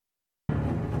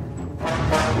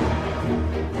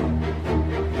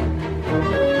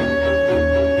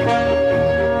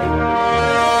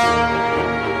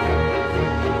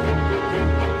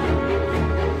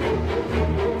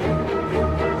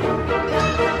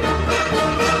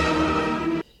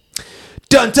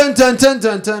Dun dun dun dun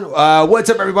dun dun. What's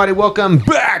up, everybody? Welcome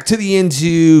back to the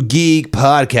Into Geek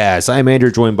podcast. I'm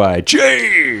Andrew, joined by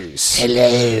Chase.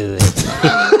 Hello.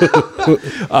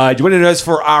 Joining us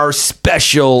for our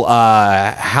special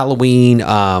Halloween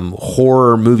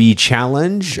horror movie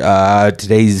challenge.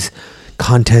 Today's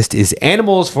contest is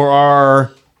animals for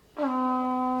our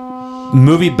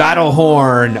movie Battle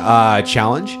Horn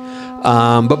challenge.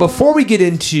 But before we get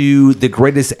into the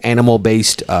greatest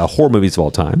animal-based horror movies of all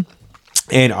time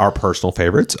and our personal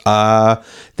favorites,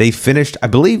 they finished, I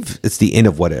believe it's the end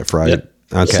of What If, right? Yep.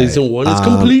 Okay. Season 1 is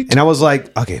complete. And I was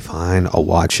like, okay, fine, I'll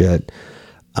watch it.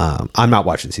 I'm not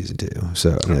watching season 2.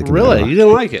 So Really? You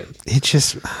didn't like it? It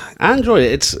just, I enjoyed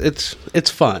it. It's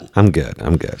fun. I'm good.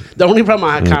 The only problem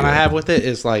I kind of have with it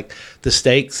is like the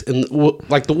stakes and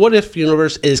like the What If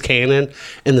universe is canon,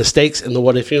 and the stakes in the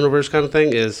What If universe kind of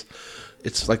thing is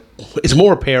it's like it's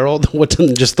more apparel than what's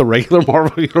in just the regular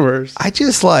Marvel universe. I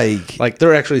just like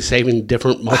They're actually saving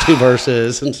different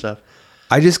multiverses and stuff.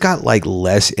 I just got like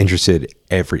less interested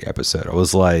every episode. I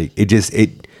was like,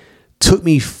 it took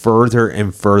me further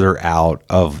and further out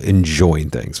of enjoying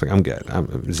things. Like, I'm good.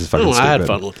 This is fucking stupid. I had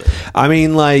fun with it. I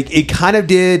mean, like, it kind of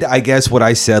did, I guess, what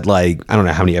I said, like, I don't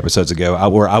know how many episodes ago,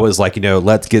 where I was like,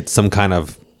 let's get some kind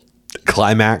of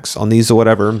climax on these or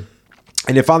whatever.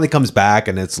 And it finally comes back,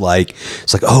 and it's like,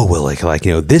 oh, well, like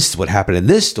this is what happened in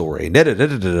this story. Da, da, da,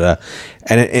 da, da, da.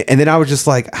 And then I was just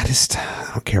like, I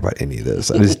don't care about any of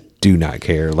this. I just do not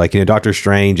care. Like, Doctor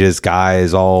Strange's guy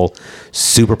is all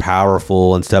super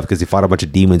powerful and stuff because he fought a bunch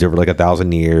of demons over like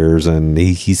 1,000 years, and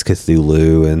he's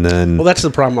Cthulhu. And then, well, that's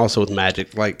the problem also with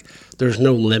magic. Like, there's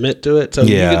no limit to it. So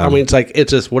yeah, it's like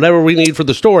it's just whatever we need for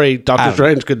the story. Doctor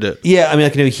Strange could do. Yeah, I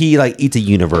mean, he like eats a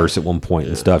universe at one point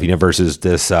and stuff. Versus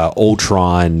this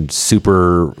Ultron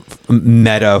super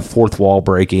meta fourth wall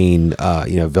breaking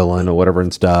villain or whatever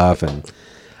and stuff. And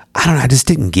I don't know. I just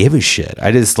didn't give a shit.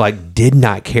 I just like did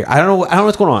not care. I don't know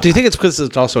what's going on. Do you think it's because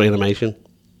it's also animation?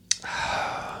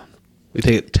 You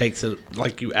think it takes it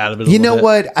like you out of it? You know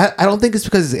what? I don't think it's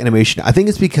because it's animation. I think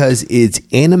it's because it's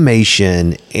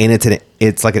animation and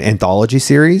it's like an anthology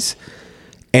series,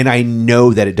 and I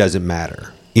know that it doesn't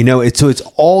matter. It's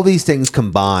all these things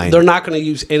combined. They're not going to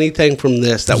use anything from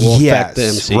this that will affect the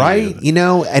MCU, right?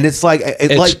 And it's like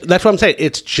that's what I'm saying.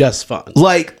 It's just fun.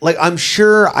 Like I'm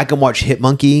sure I can watch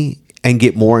Hitmonkey and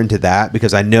get more into that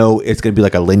because I know it's going to be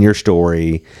like a linear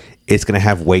story. It's going to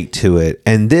have weight to it.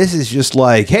 And this is just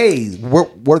like, hey,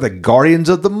 we're the guardians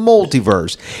of the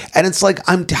multiverse. And it's like,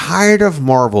 I'm tired of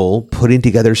Marvel putting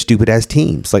together stupid ass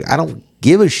teams. Like, I don't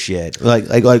give a shit.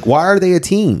 Like why are they a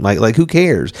team? Like who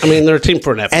cares? I mean, they're a team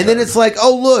for an episode. And then it's like,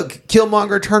 oh, look,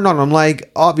 Killmonger turned on him. I'm like,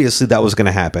 obviously that was going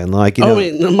to happen. Like, I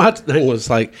mean, my thing was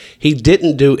like, he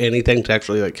didn't do anything to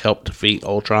actually like help defeat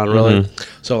Ultron, really. Mm-hmm.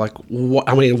 So like,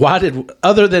 why did,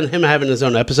 other than him having his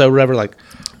own episode or whatever, like,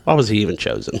 why was he even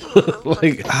chosen?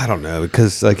 Like, I don't know,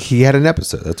 because like he had an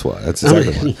episode. That's why. That's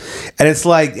exactly why. And it's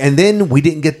like, and then we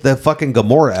didn't get the fucking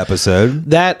Gamora episode.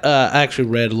 That I actually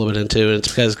read a little bit into, and it's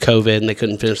because of COVID and they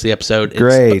couldn't finish the episode.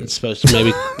 Great. It's supposed to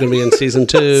maybe going to be in season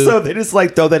 2. So they just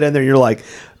like throw that in there. And you're like,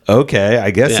 okay, I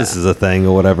guess this is a thing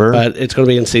or whatever. But it's going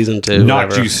to be in season 2. Not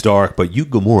whatever. You, Stark, but you,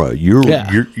 Gamora.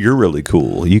 You're really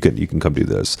cool. You can come do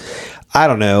this. I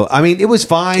don't know. I mean, it was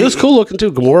fine. It was cool looking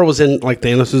too. Gamora was in like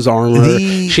Thanos' armor.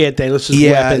 She had Thanos'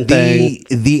 weapon thing.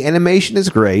 The animation is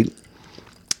great.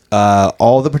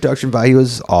 All the production value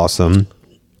is awesome.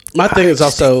 My thing is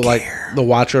also like the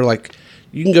Watcher. Like,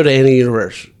 you can go to any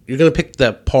universe. You're gonna pick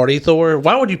the party Thor.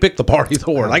 Why would you pick the party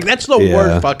Thor? Like, that's the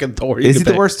worst fucking Thor. Is he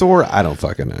the worst Thor? I don't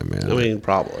fucking know, man. I mean,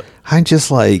 probably. I'm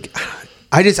just like,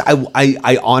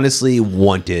 I honestly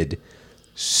wanted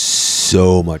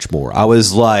so much more. I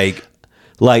was like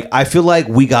I feel like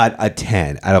we got a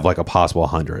 10 out of like a possible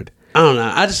 100. I don't know.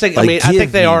 I just think. I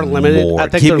think they are limited. More. I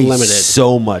think they're limited.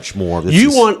 So much more. What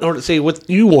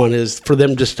you want is for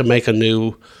them just to make a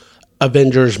new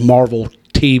Avengers Marvel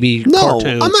TV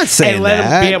cartoon. I'm not saying and let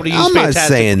them be able to use I'm Fantastic. Not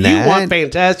saying that. You want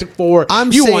Fantastic Four.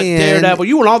 You want Daredevil.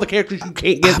 You want all the characters you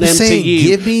can't get in the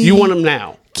MCU. You want them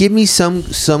now. Give me some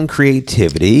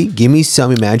creativity. Give me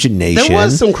some imagination. There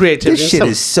was some creativity. This shit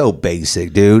is so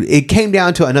basic, dude. It came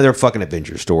down to another fucking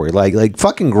Avengers story. Like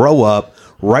fucking grow up.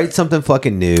 Write something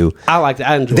fucking new. I like that.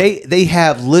 I enjoy it. They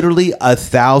have literally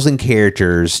 1,000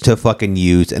 characters to fucking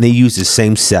use, and they use the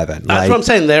same 7. That's what I'm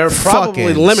saying. They're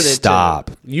probably limited.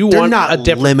 Stop. They're not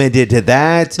limited to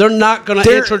that. They're not going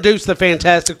to introduce the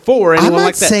Fantastic Four or anyone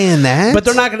like that. I'm not saying that. But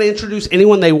they're not going to introduce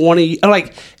anyone they want to.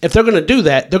 Like, if they're going to do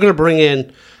that, they're going to bring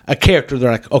in a character.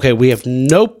 They're like, okay, we have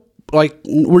no like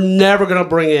we're never gonna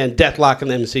bring in Deathlock in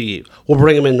the MCU. We'll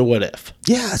bring him into What If.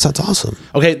 Yeah, that sounds awesome.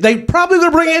 Okay, they probably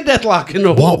gonna bring in Deathlock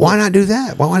into Why not do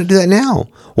that? Why not do that now?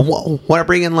 Why not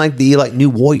bring in like the new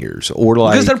Warriors or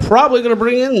like because they're probably gonna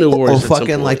bring in New or Warriors.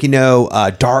 fucking like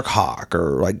Dark Hawk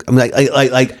or like I mean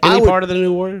like any part of the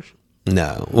New Warriors.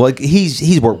 No, like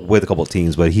he's worked with a couple of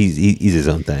teams, but he's his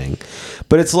own thing.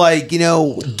 But it's like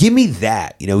give me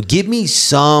that. Give me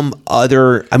some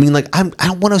other. I mean, like I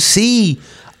don't want to see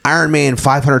Iron Man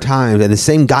 500 times and the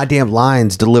same goddamn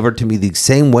lines delivered to me the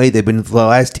same way they've been for the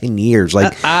last 10 years.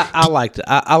 Like I liked it.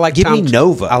 I like. Give me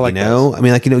Nova. I like I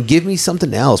mean, like give me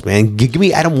something else, man. Give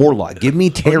me Adam Warlock. Give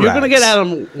me Terrax. You're gonna get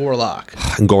Adam Warlock.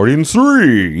 And Guardians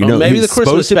 3. Maybe the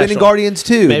Christmas special. To be in Guardians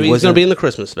 2. Maybe he's gonna be in the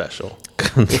Christmas special.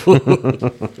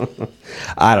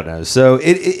 I don't know. So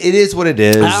it is what it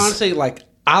is. I honestly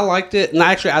I liked it, and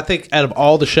actually, I think out of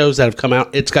all the shows that have come out,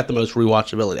 it's got the most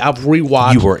rewatchability. I've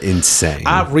rewatched. You were insane.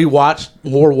 I've rewatched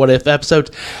more What If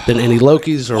episodes than any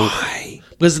Lokis, or Why?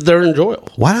 because they're enjoyable.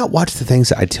 Why not watch the things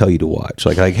that I tell you to watch?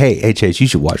 Like hey Chase, you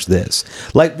should watch this.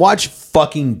 Like watch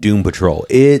fucking Doom Patrol.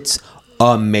 It's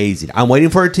amazing. I'm waiting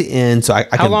for it to end so I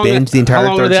can binge the entire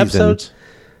third season. Episodes?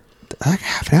 Like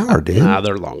half an hour, dude. Nah,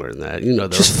 they're longer than that. They're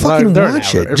just fucking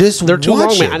watch it. They're too long,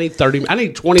 watch man. it. I need 30. I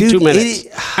need 22 minutes.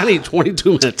 I need 22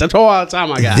 minutes. That's all the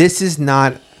time I got. This is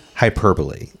not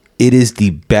hyperbole. It is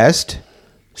the best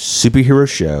superhero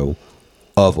show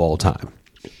of all time.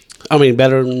 I mean,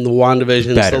 better than the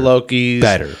WandaVisions, Better. the Lokis,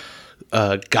 Better.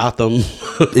 Gotham.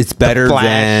 It's better Flash.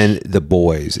 than The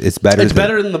Boys. It's better. It's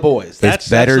better than the boys. It's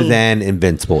better than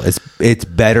Invincible. It's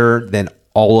better than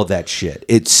all of that shit.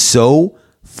 It's so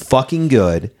fucking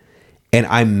good, and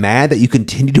I'm mad that you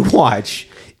continue to watch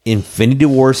Infinity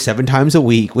War 7 times a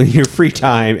week when you're free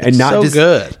time and not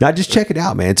just check it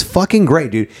out, man. It's fucking great,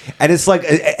 dude. And it's like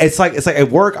at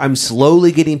work I'm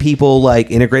slowly getting people like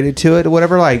integrated to it or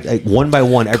whatever, like one by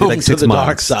one every like 6 months.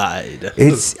 Dark side.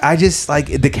 I just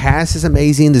like the cast is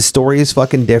amazing. The story is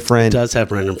fucking different. It does have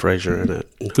Brendan Fraser in it.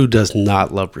 Who does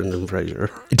not love Brendan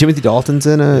Fraser? Timothy Dalton's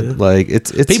in it. Yeah. Like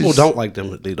it's people just, don't like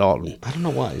Timothy Dalton. I don't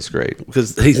know why. He's great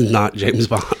because he's not James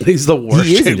Bond. He's the worst.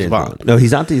 James Bond. No,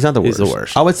 he's not. He's not the worst. He's the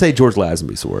worst. I would say George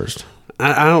Lazenby's the worst.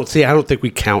 I don't think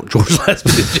we count George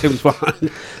Lazenby as James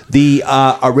Bond. The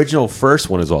original first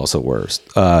one is also worst.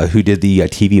 Who did the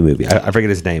TV movie? I forget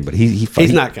his name, but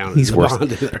he's not counted. He's worse.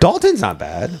 Dalton's not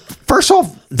bad. First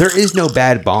off, there is no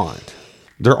bad Bond.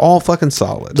 They're all fucking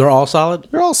solid. They're all solid.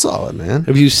 They're all solid, man.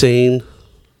 Have you seen?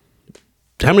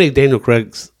 How many Daniel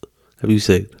Craig's have you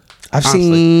seen? I've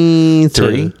seen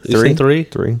 3. You've seen 3?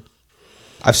 3.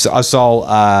 I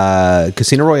saw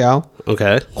Casino Royale.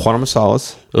 Okay. Quantum of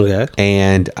Solace. Okay.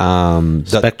 And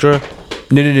Spectre.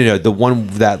 No. The one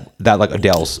that like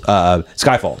Adele's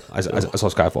Skyfall. I saw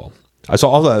Skyfall. I saw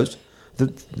all those.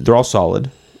 They're all solid.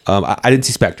 I didn't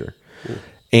see Spectre.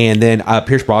 And then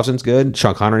Pierce Brosnan's good.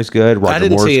 Sean Connery's good. Roger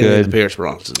Moore's see good. Any of the Pierce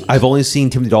Brosnan. I've only seen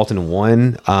Timothy Dalton in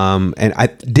one.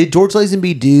 And did George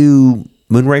Lazenby do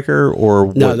Moonraker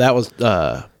or no? what? That was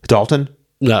Dalton.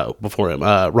 No, before him,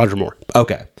 Roger Moore.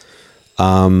 Okay.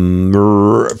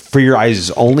 For Your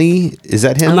Eyes Only, is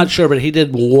that him? I'm not sure, but he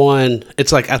did one.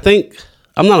 It's like I'm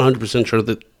not 100% sure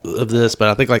of this, but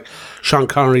I think like Sean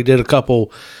Connery did a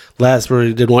couple.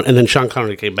 Lansbury did one, and then Sean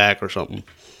Connery came back or something.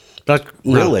 But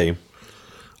really,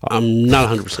 I'm not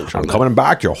 100% sure. I'm coming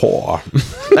back, you whore.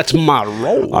 That's my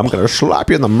role. I'm gonna slap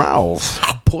you in the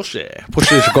mouth. Pussy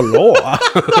galore.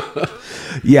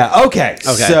 Yeah. Okay.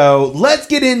 So let's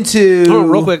get into.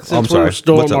 Real quick. I'm sorry.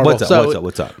 What's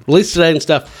up? Released today and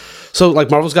stuff. So like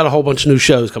Marvel's got a whole bunch of new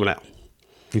shows coming out.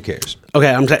 Who cares?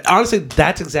 Okay, honestly,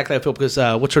 that's exactly how I feel because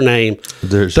what's her name?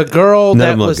 There's the girl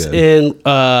that was good. in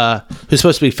who's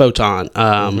supposed to be Photon.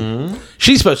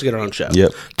 She's supposed to get her own show.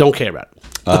 Yep. Don't care about it.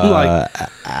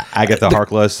 Agatha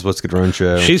Harkness is supposed to get her own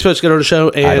show. She's supposed to get her own show.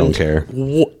 And I don't care.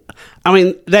 I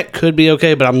mean, that could be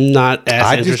okay, but I'm not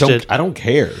as interested. I don't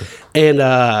care. And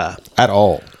at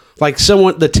all. Like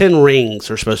the 10 Rings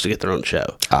are supposed to get their own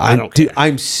show. I don't care.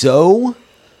 I'm so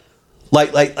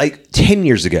like 10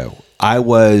 years ago. I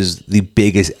was the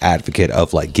biggest advocate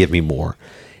of like, give me more.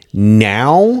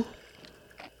 Now,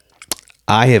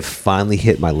 I have finally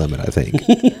hit my limit, I think,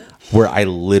 where I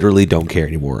literally don't care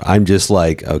anymore. I'm just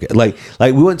like, okay. Like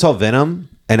we went and saw Venom,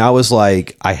 and I was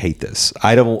like, I hate this.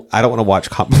 I don't want to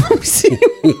watch comic movies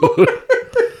anymore.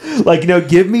 Like,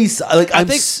 give me like. I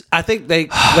think they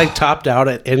topped out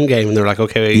at Endgame, and they're like,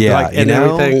 okay, yeah, and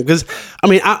everything. Because I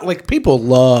mean, people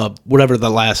love whatever the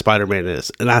last Spider-Man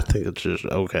is, and I think it's just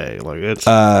okay. Like it's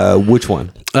which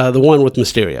one? The one with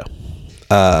Mysterio.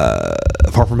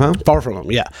 Far From Home. Far From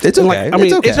Home, yeah. It's And, okay. I mean,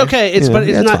 It's okay. it's okay. It's Yeah, but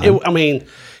it's it's not. fine. I mean,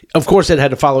 of course, it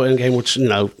had to follow Endgame, which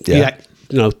Yeah.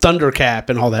 Thundercap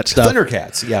and all that stuff.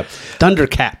 Thundercats. Yeah.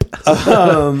 Thundercap.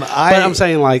 But I'm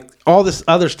saying like all this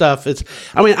other stuff.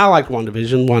 I mean, I liked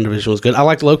WandaVision. WandaVision was good. I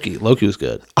liked Loki. Loki was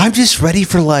good. I'm just ready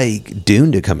for like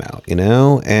Dune to come out,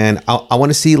 and I want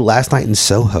to see Last Night in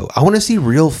Soho. I want to see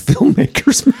real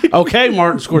filmmakers make. Okay,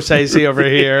 Martin Scorsese over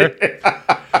here.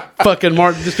 Fucking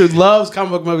Martin, this dude loves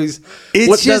comic book movies. It's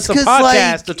Does just the 'cause, podcast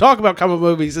like- to talk about comic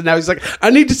book movies, and now he's like,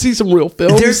 I need to see some real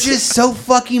films. They're just so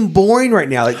fucking boring right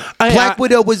now. Like Black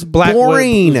Widow was Black Widow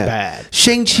boring. was bad.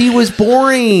 Shang-Chi was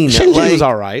boring. Shang-Chi Like, was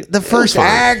all right. The first It was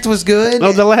fine. act was good.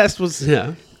 Oh, the last was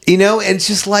And it's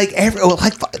just like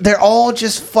they're all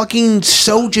just fucking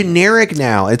so generic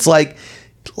now. It's like,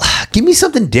 give me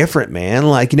something different, man.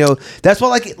 Like, that's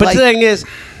why But like the thing is,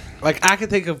 like I can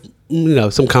think of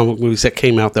some comic book movies that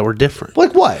came out that were different.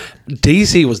 like what?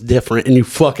 DC was different, and you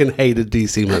fucking hated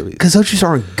DC movies. Because those just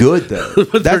aren't good though.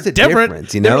 But That's the they're different.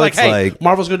 difference. They're like, It's hey, like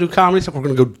Marvel's gonna do comedy stuff. We're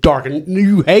gonna go dark, and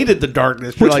you hated the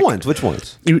darkness. You're which like, ones? Which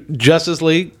ones? Justice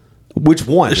League. Which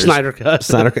one? Snyder Cut.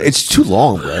 Snyder Cut. It's too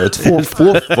long, bro. It's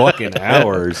four fucking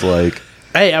hours. Like.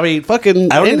 Hey, I mean, fucking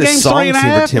I don't need a Endgame's song 3.5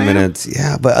 scene for 10 man. minutes.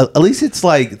 Yeah, but at least it's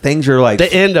like things are like.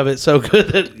 The end of it's so good.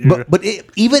 That But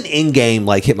even in game,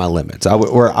 like hit my limits.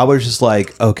 Where I was just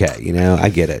like, okay, I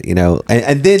get it,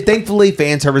 and then thankfully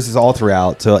fan service is all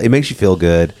throughout, so it makes you feel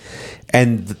good.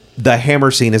 And the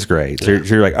hammer scene is great. So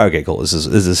you're like, okay, cool, this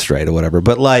is straight or whatever.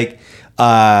 But like,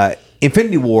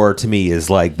 Infinity War to me is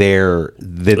like their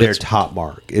top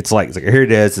mark. It's like here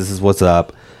it is. This is what's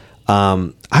up.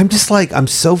 I'm just like, I'm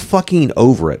so fucking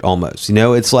over it almost.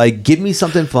 It's like, give me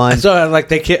something fun. so like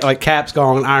like Cap's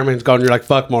gone, Iron Man's gone. You're like,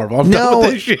 fuck Marvel. I'm done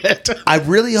with this shit. I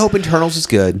really hope Eternals is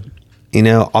good.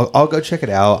 I'll go check it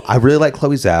out. I really like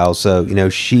Chloe Zhao, so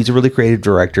she's a really creative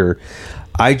director.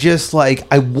 I just like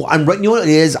I'm ready. You know what it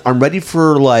is? I'm ready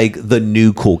for like the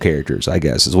new cool characters. I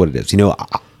guess is what it is.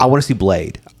 I want to see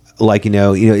Blade. Like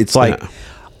it's like. Yeah.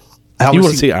 You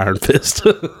want to see Iron Fist?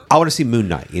 I want to see Moon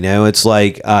Knight. It's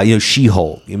like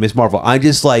She-Hulk, Miss Marvel. I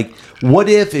just like, what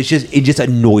if it just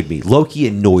annoyed me? Loki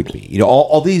annoyed me.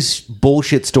 All these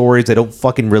bullshit stories that don't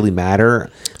fucking really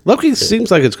matter. Loki seems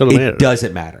like it's going to matter. It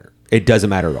doesn't matter. It doesn't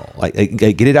matter at all. Like,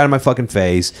 get it out of my fucking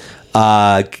face.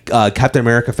 Captain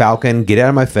America, Falcon, get it out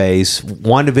of my face.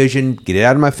 WandaVision, get it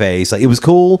out of my face. Like, it was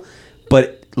cool,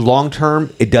 but long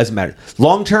term, it doesn't matter.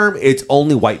 Long term, it's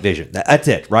only White Vision. That's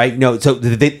it, right? So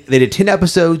they did 10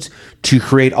 episodes to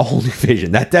create a whole new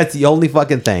Vision. That's the only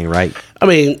fucking thing, right? I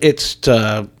mean, it's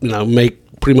to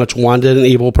make pretty much Wanda an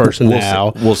evil person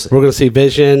now. We'll see. We're going to see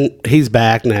Vision. He's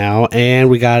back now, and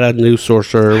we got a new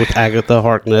sorcerer with Agatha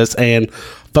Harkness, and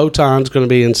Photon's going to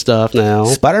be in stuff now.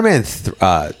 Spider-Man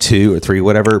 2 or 3,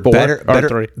 whatever.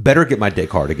 Three. Better get my dick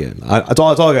hard again. That's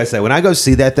all I gotta say. When I go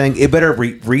see that thing, it better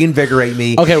reinvigorate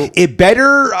me. Okay. It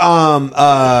better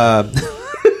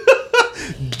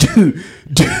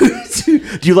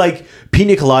do you like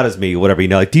pina coladas? Me, whatever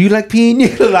Like, do you like pina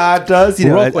coladas?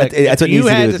 Real quick, that's what you needs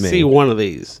to do had to with me. see one of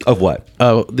these. Of what?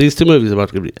 These two movies I'm about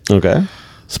to give you. Okay,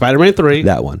 Spider-Man 3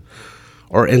 that one.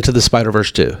 or Into the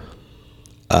Spider-Verse 2.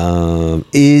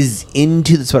 Is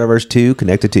Into the Spider-Verse 2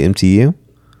 connected to MCU?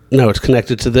 No, it's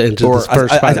connected to the Into the first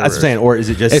I Spider-Verse. was saying, or is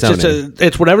it just It's Sony?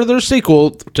 it's whatever their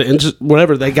sequel to Into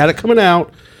whatever they got it coming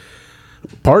out.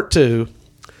 Part 2.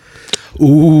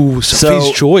 Ooh,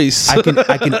 Sophie's Choice.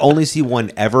 I can only see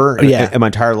one ever Yeah. in my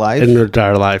entire life. in their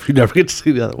entire life, you never get to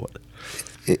see the other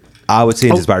one. I would say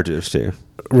Into Spider-Verse 2.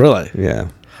 Really? Yeah.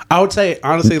 I would say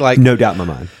honestly, like No doubt in my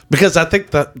mind. because I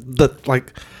think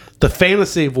the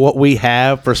fantasy of what we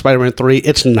have for Spider-Man 3,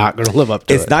 it's not going to live up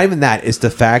to It's it. not even that. It's the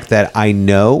fact that I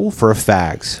know for a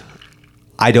fact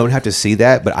I don't have to see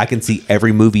that, but I can see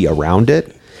every movie around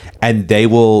it, and they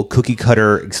will cookie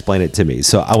cutter explain it to me.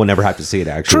 So I will never have to see it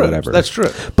actually. True. Whatever. That's true.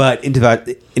 But into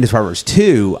Spider-Verse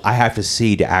 2, I have to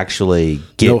see to actually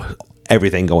get No.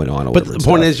 everything going on. Or But whatever the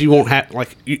point stuff. is, you won't have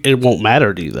it won't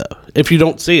matter to you though. If you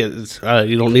don't see it,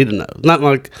 you don't need to know. It's not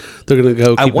like they're going to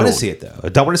go. I want to going. see it though. I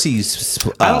don't want to see.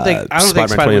 I don't think Spider-Man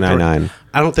Spider-Man 2099. 3,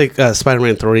 I don't think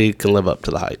Spider-Man 3 can live up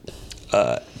to the hype.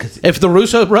 If the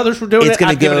Russo brothers were doing It's it,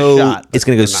 gonna I'd give it a go. shot. It's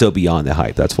gonna go so beyond the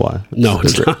hype. That's why. No,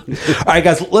 it's not. All right,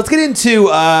 guys. Let's get into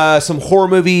some horror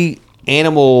movie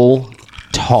animal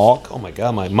talk. Oh my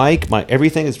god, my mic, my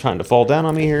everything is trying to fall down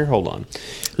on me here. Hold on.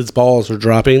 His balls are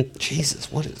dropping. Jesus,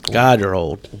 what is going God, you're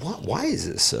old. on? Why is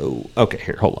this so? Okay,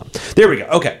 here, hold on. There we go.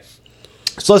 Okay.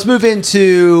 So let's move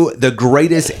into the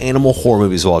greatest animal horror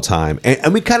movies of all time.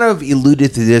 And we kind of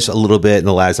alluded to this a little bit in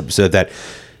the last episode that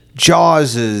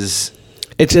Jaws is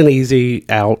It's an easy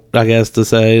out, I guess, to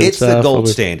say. It's the gold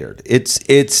standard.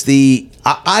 It's the.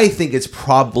 I think it's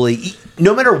probably,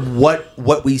 no matter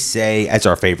what we say as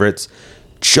our favorites,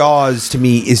 Jaws to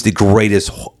me is the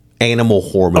greatest animal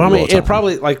horror movie. I of all mean, time. it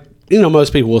probably, like,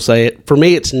 most people will say it. For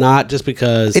me, it's not just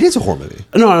because It is a horror movie.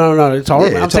 No, it's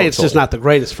horror. Yeah, I'm saying it's just not the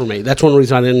greatest for me. That's one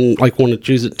reason I didn't want to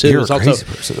choose it too. You're It's a also, crazy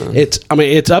person.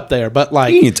 it's up there, but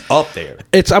like It's up there.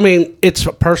 it's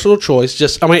a personal choice.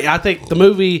 Just I think the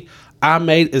movie I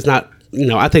made is not.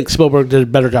 I think Spielberg did a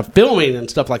better job filming and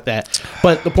stuff like that.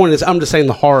 But the point is, I'm just saying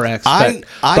the horror aspect.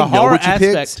 I the know horror what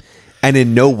you picked, and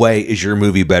in no way is your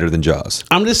movie better than Jaws.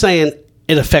 I'm just saying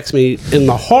it affects me in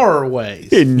the horror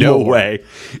ways. In no more. way.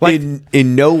 Like,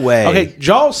 in no way. Okay,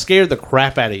 Jaws scared the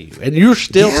crap out of you, and you're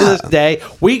still to this day.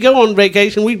 We go on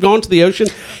vacation. We've gone to the ocean.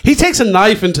 He takes a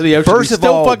knife into the ocean. First of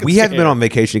all, we haven't been on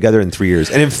vacation together in 3 years,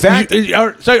 and in fact,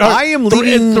 I am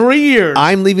leaving in 3 years.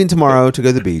 I'm leaving tomorrow to go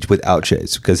to the beach without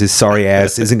Chase because his sorry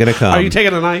ass isn't going to come. Are you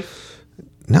taking a knife?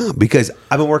 No, because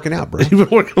I've been working out, bro. You've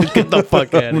been working. Get the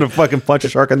fuck out. I'm gonna fucking punch a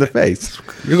shark in the face.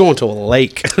 You're going to a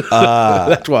lake.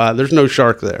 That's why there's no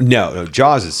shark there. No,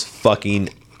 Jaws is fucking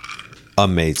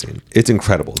amazing. It's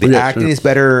incredible. The Yeah, acting sure. is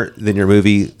better than your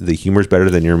movie. The humor's better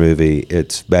than your movie.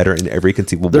 It's better in every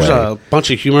conceivable There's way. a bunch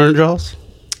of humor in Jaws.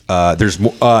 There's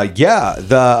more. Yeah,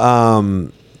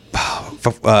 the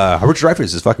Richard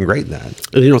Dreyfuss is fucking great in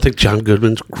that. And you don't think John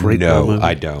Goodman's great? in that No, movie?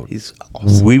 I don't. He's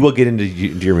awesome. We will get into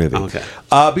your movie. Okay.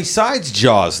 Besides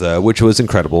Jaws, though, which was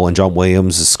incredible, and John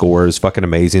Williams' score is fucking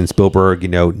amazing. Spielberg,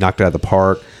 knocked it out of the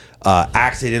park.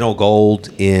 Accidental gold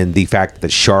in the fact that the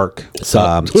shark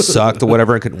sucked or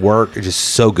whatever, and couldn't work. It's just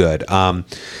so good.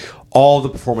 All the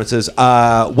performances.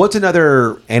 What's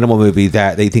another animal movie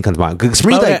that they think comes to mind? 'Cause for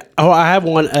me, I have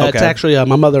one. It's Okay. actually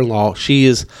my mother-in-law. She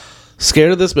is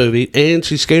scared of this movie, and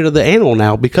she's scared of the animal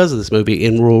now because of this movie,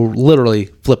 and will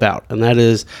literally flip out. And that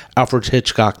is Alfred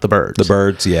Hitchcock, The Birds. The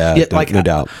Birds, yeah, no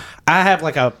doubt. I have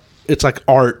it's like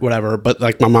art, whatever, but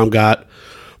like my mom got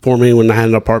for me when I had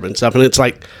an apartment and stuff, and it's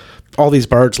like all these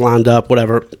birds lined up,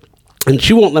 whatever. And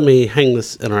she won't let me hang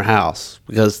this in her house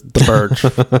because the birds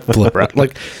flip out.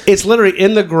 Like, it's literally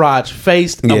in the garage,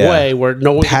 faced away where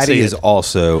no one can see Patty is it.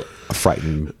 also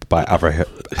frightened by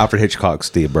Alfred Hitchcock's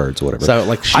The Birds or whatever. So,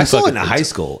 like, I saw it in high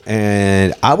school,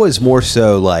 and I was more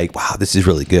so like, wow, this is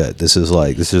really good. This is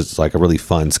like a really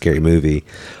fun, scary movie.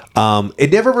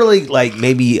 It never really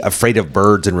made me afraid of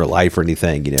birds in real life or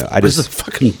anything. I This is just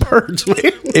fucking birds,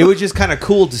 man. it was just kind of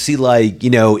cool to see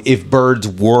if birds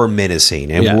were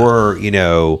menacing and were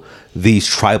these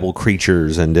tribal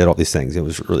creatures and did all these things. It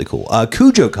was really cool.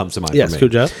 Cujo comes to mind. Yes, for me.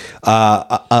 Cujo.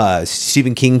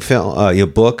 Stephen King film,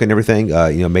 book and everything.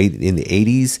 Made in the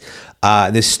 80s.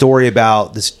 This story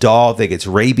about this dog that gets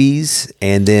rabies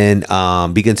and then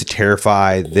begins to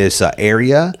terrify this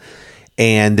area.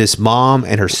 And this mom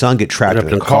and her son get trapped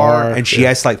in a car, and she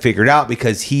has to figure it out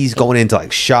because he's going into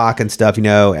shock and stuff,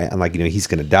 and he's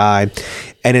gonna die.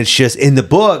 And it's just in the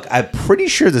book, I'm pretty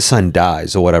sure the son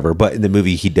dies or whatever, but in the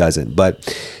movie he doesn't.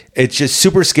 But it's just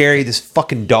super scary. This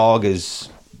fucking dog is,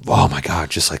 oh my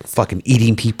god, just fucking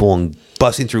eating people and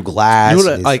busting through glass.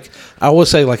 I always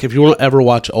say, if you want to ever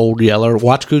watch Old Yeller,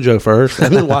 watch Cujo first,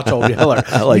 and then watch Old Yeller.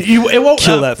 It won't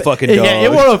kill that fucking dog. Yeah,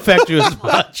 it won't affect you as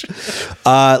much.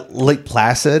 Lake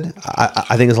Placid,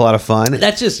 I think is a lot of fun.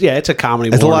 That's just it's a comedy.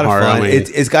 It's a lot of horror. fun.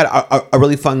 It's got a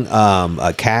really fun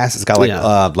cast. It's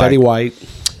got Betty White.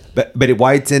 Betty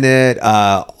White's in it.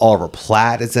 Oliver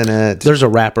Platt is in it. There's a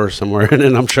rapper somewhere in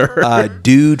it, I'm sure.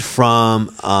 Dude from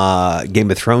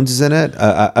Game of Thrones is in it.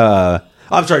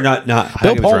 I'm sorry, not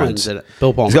Bill Game of Pullman's Thrones. in it.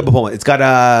 Bill Pullman. It's got Bill Pullman. It's got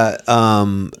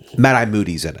Mad Eye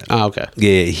Moody's in it. Oh, okay.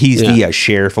 Yeah, he's the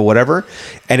sheriff or whatever,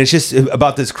 and it's just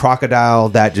about this crocodile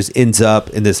that just ends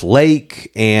up in this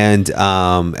lake, and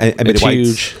It's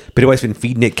huge. Betty White's been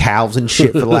feeding it cows and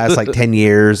shit for the last 10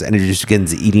 years, and it just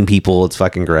begins eating people. It's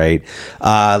fucking great.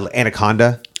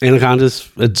 Anaconda. Anaconda's,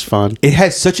 it's fun. It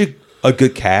has such a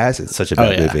good cast. It's such a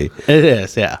bad movie. It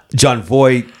is, yeah. John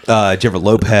Voight, Jennifer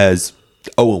Lopez,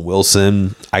 Owen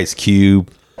Wilson, Ice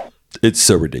Cube. It's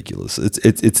so ridiculous. It's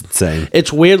insane.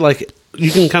 It's weird. You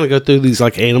can kind of go through these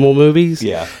animal movies,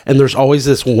 and there's always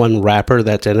this one rapper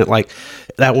that's in it.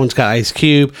 That one's got Ice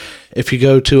Cube. If you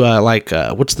go to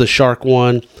what's the shark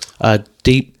one?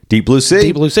 Deep Blue Sea.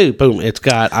 Deep Blue Sea. Boom. It's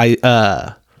got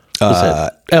LL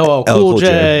Cool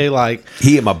J.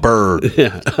 He ate my bird.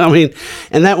 Yeah. I mean,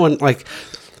 and that one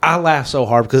I laugh so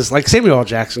hard because Samuel L.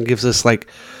 Jackson gives us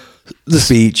the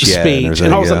speech,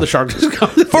 and all of a sudden the shark just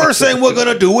comes. First thing we're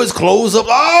gonna do is close up.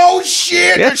 Oh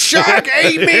shit! The shark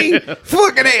ate me.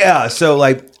 Fucking yeah. So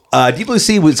Deep Blue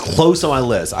Sea was close on my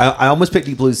list. I almost picked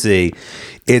Deep Blue Sea.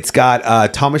 It's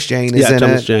got Thomas Jane is in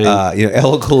Thomas it. Jane.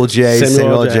 LL Cool J,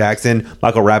 Samuel L. Jackson,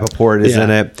 Michael Rappaport is in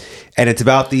it. And it's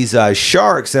about these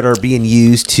sharks that are being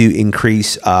used to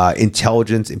increase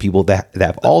intelligence in people that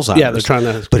have Alzheimer's. Yeah, they're trying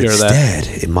to But cure instead,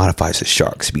 that. it modifies the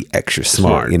sharks to be extra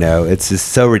smart. You know, it's just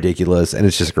so ridiculous, and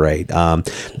it's just great.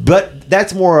 But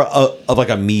that's more of like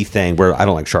a me thing where I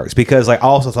don't like sharks, because like I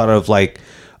also thought of like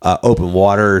Open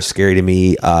Water, scary to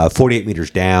me. 48 Meters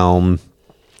Down.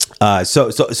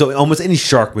 So almost any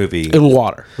shark movie In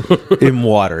water. in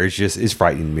water is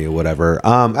frightening me or whatever.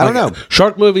 I don't know.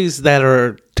 Shark movies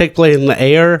that take place in the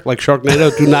air, like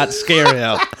Sharknado, do not scare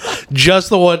him. Just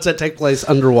the ones that take place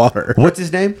underwater. What's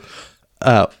his name?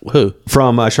 Who?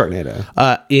 From Sharknado.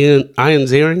 Ian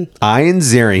Ziering. Ian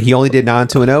Ziering. He only did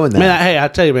 90210 in that. Man, I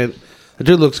tell you, man, the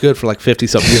dude looks good for like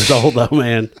 50-something years old, though,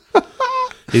 man.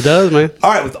 He does, man.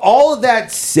 All right. With all of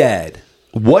that said,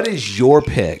 what is your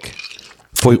pick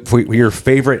for your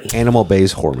favorite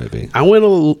animal-based horror movie? I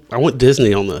went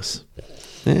Disney on this.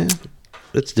 Yeah.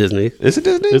 It's Disney. Is it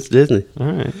Disney? It's Disney.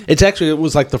 All right. It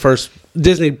was like the first.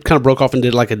 Disney kind of broke off and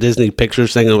did like a Disney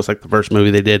Pictures thing. It was like the first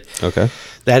movie they did. Okay.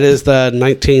 That is the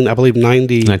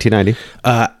 1990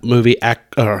 movie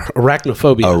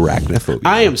Arachnophobia. Arachnophobia.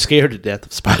 I am scared to death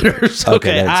of spiders.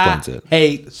 Okay, that explains it. I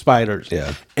hate spiders.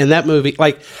 Yeah. And that movie,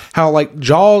 like how like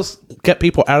Jaws kept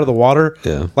people out of the water.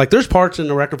 Yeah. Like there's parts in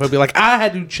Arachnophobia, like I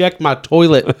had to check my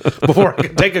toilet before I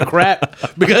could take a crap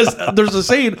because there's a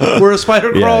scene where a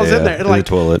spider crawls in there and in like the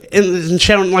toilet. and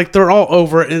shouting like they're all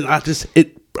over it, and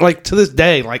it like to this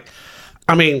day, like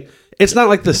I mean, it's not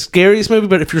like the scariest movie,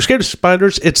 but if you're scared of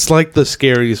spiders, it's like the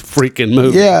scariest freaking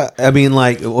movie. Yeah. I mean,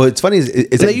 like, what's funny is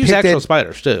And they use actual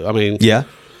spiders too. I mean, Yeah.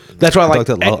 that's why like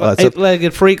So-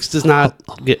 eight-legged freaks does not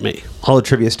get me. All the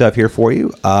trivia stuff here for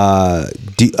you.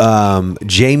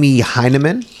 Jamie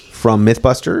Heineman from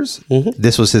Mythbusters.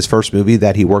 This was his first movie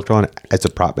that he worked on as a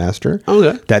prop master.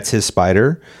 Okay. That's his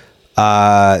spider.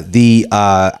 The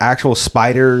actual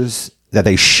spiders that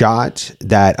they shot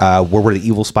that were the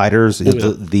evil spiders,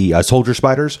 the soldier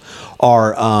spiders,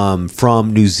 are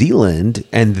from New Zealand,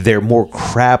 and they're more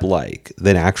crab-like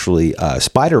than actually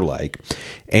spider-like,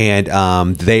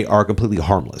 and they are completely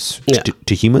harmless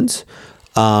to humans.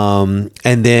 And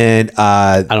then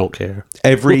I don't care.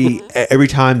 every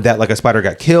time that like a spider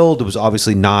got killed, it was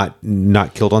obviously not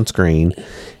killed on screen,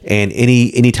 and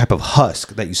any type of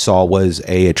husk that you saw was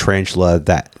a tarantula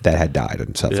that had died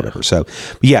and stuff, whatever. So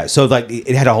yeah, so like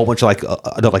it had a whole bunch of like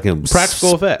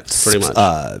Practical effects, pretty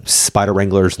much. Spider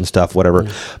wranglers and stuff, whatever.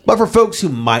 But for folks who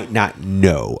might not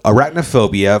know,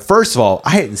 Arachnophobia, first of all,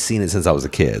 I hadn't seen it since I was a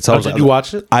kid. So Did you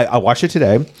watch it? I watched it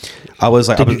today. I was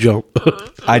like, Did you jump?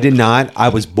 I did not. I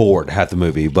was bored half the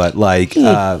movie, but like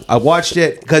I watched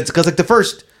it because like the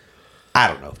first, I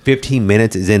don't know, 15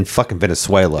 minutes is in fucking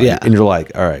Venezuela, and you're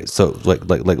like, all right, so like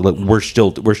we're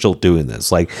still doing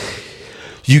this. Like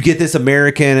you get this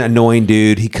American annoying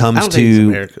dude. He comes I don't think he's to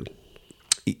American.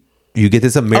 you get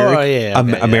this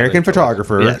American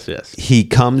photographer. Yes. He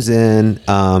comes in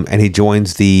and he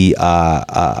joins the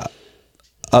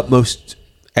utmost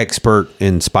expert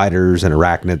in spiders and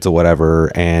arachnids or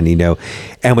whatever. And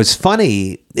and what's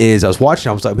funny is I was watching,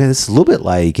 I was like, man, this is a little bit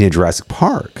like Jurassic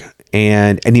Park.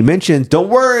 And he mentions, don't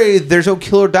worry, there's no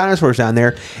killer dinosaurs down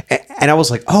there. And I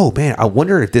was like, oh man, I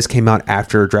wonder if this came out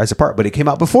after Jurassic Park, but it came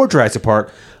out before Jurassic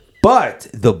Park. But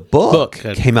the book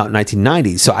came out in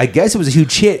 1990, so I guess it was a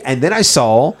huge hit. And then I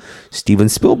saw Steven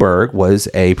Spielberg was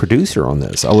a producer on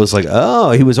this. I was like, oh,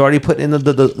 he was already putting in those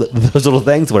little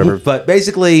things, whatever. But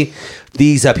basically,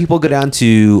 these people go down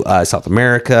to South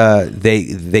America.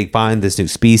 They find this new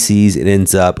species. It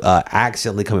ends up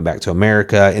accidentally coming back to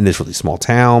America in this really small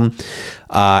town,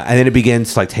 and then it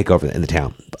begins to like take over in the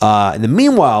town. In the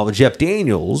meanwhile, Jeff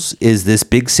Daniels is this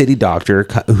big city doctor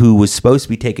who was supposed to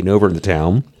be taking over in the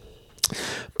town.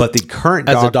 But the current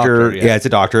doctor, it's a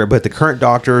doctor, but the current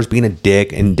doctor is being a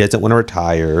dick and doesn't want to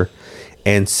retire.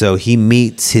 And so he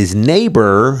meets his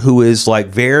neighbor who is like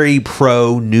very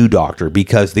pro new doctor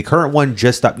because the current one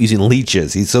just stopped using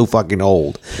leeches. He's so fucking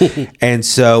old. And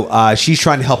so she's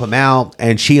trying to help him out.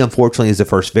 And she unfortunately is the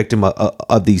first victim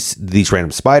of these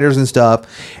random spiders and stuff.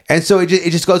 And so it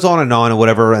just goes on and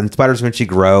whatever. And spiders eventually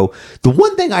grow. The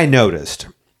one thing I noticed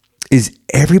is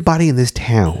everybody in this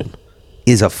town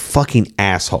is a fucking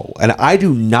asshole, and I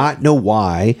do not know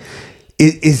why.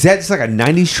 Is that just like a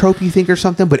 90s trope you think or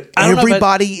something? But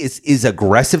everybody is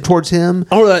aggressive towards him.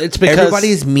 Oh, it's because everybody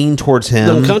is mean towards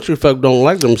him. The country folk don't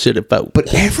like them city folk.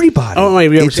 But everybody. Oh,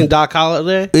 have you ever seen Doc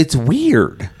Holliday? It's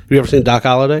weird. you ever seen Doc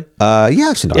Holliday? Yeah,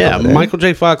 I've seen Doc Yeah, Holliday. Michael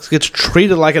J. Fox gets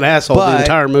treated like an asshole the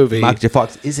entire movie. Michael J.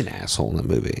 Fox is an asshole in the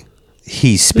movie.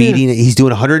 He's speeding. Yeah. He's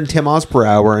doing 110 miles per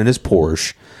hour in his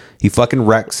Porsche. He fucking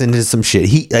wrecks into some shit.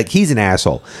 He's an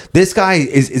asshole. This guy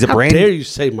is a How brand. dare you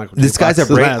say Michael J. This guy's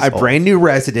Fox a brand new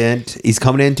resident. He's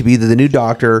coming in to be the new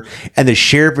doctor, and the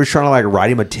sheriff is trying to like write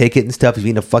him a ticket and stuff. He's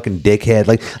being a fucking dickhead.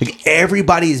 Like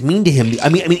everybody is mean to him. I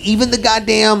mean, even the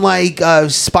goddamn like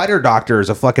spider doctor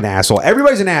is a fucking asshole.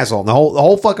 Everybody's an asshole. In the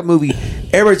whole fucking movie,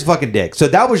 everybody's a fucking dick. So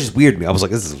that was just weird to me. I was like,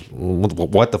 this is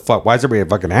what the fuck? Why is everybody a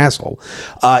fucking asshole?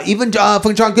 Even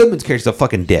fucking John Goodman's character's a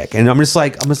fucking dick, and I'm just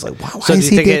like, wow, why is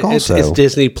he a dick? It's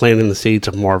Disney planting the seeds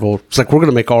of Marvel. It's like, we're going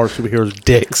to make all our superheroes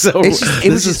dicks. So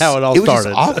this is how it all started. It was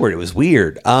just awkward. It was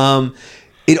weird.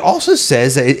 It also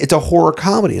says that it's a horror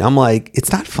comedy. And I'm like, it's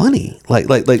not funny. Like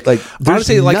there's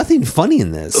honestly, nothing funny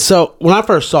in this. So when I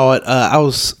first saw it, I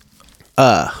was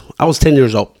 10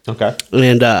 years old. Okay.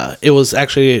 And it was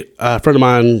actually a friend of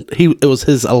mine. It was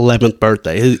his 11th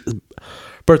birthday. His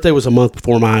birthday was a month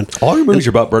before mine. All your movies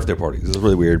are about birthday parties. It's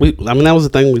really weird. That was the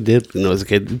thing we did, as a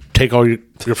kid. You take all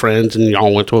your friends and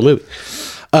y'all went to a movie.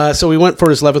 So we went for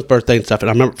his 11th birthday and stuff, and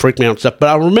I remember freaking me out and stuff. But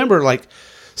I remember like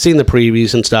seeing the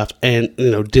previews and stuff, and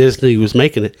Disney was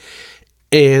making it,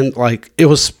 and like it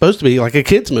was supposed to be like a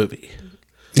kids movie.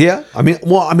 Yeah, I mean,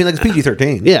 like it's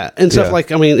PG-13. Yeah, and stuff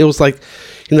like it was like,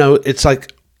 it's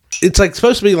like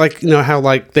supposed to be like how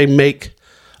like they make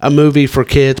a movie for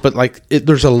kids, but like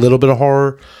there's a little bit of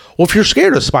horror. Well, if you're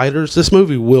scared of spiders, this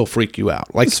movie will freak you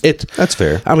out. Like that's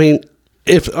fair. I mean,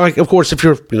 of course, if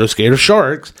you're scared of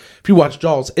sharks, if you watch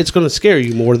Jaws, it's going to scare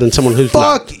you more than someone who's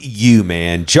Fuck you,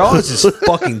 man. Jaws is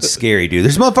fucking scary, dude.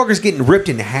 There's motherfuckers getting ripped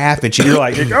in half, and you're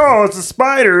like, oh, it's a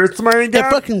spider. It's my god.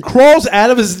 That fucking crawls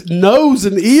out of his nose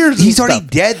and ears. He's already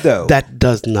dead, though. That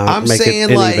does not make it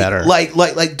any better. Like,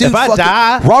 dude. If I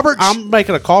die, I'm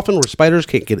making a coffin where spiders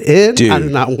can't get in. Dude, I do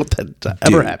not want that to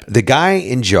ever happen. The guy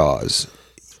in Jaws,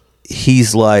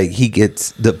 he's like, he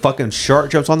gets the fucking shark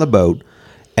jumps on the boat.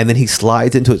 And then he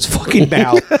slides into its fucking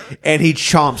mouth and he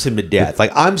chomps him to death.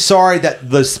 Like, I'm sorry that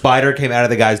the spider came out of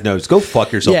the guy's nose. Go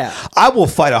fuck yourself. Yeah. I will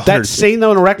fight 100. That scene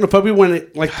though in Arachnophobia when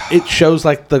it shows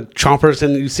like the chompers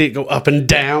and you see it go up and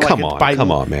down. Come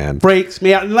on, man. Breaks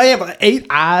me out. And they have like 8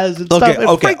 eyes and stuff.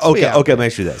 Okay. Let me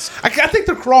ask you this. I think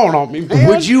they're crawling on me, man.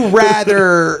 Would you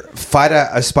rather fight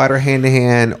a spider hand to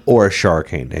hand or a shark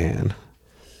hand to hand?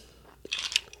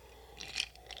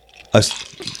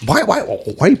 Why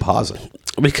are you pausing?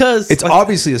 Because it's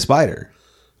obviously a spider.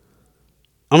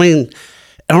 I mean,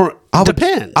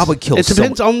 depends. I would kill. It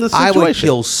depends on the situation. I would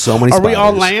kill so many spiders. Are we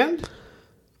on land?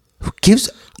 Who gives?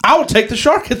 I would take the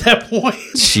shark at that point.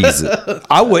 Jesus,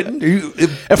 I wouldn't.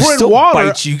 If we're in water,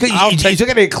 you still got to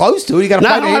get close to it. You got to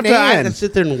fight hand to hand. I can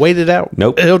sit there and wait it out.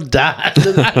 Nope, he'll die.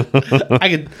 I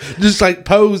could just like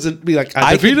pose and be like,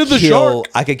 I defeated the shark.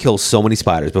 I could kill so many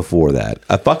spiders before that.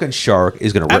 A fucking shark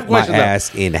is going to rip my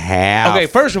ass in half. Okay,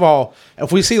 first of all,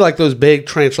 if we see like those big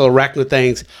tarantula arachnid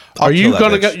things, are you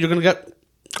going to go? You're going to go.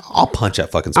 I'll punch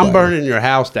that fucking spider. I'm burning your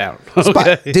house down.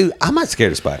 Okay. Dude, I'm not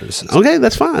scared of spiders. Okay,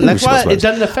 that's fine. That's why it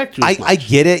doesn't affect you. I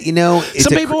get it,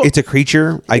 it's a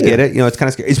creature. I get it. It's kind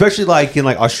of scary. Especially like in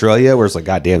like Australia where it's like,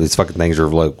 goddamn, these fucking things are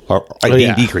like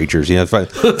D&D creatures, for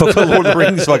Lord of the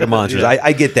Rings fucking monsters. Yeah.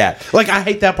 I get that. Like, I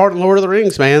hate that part in Lord of the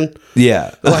Rings, man.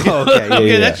 Yeah. Like,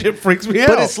 okay, that shit freaks me out.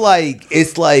 But it's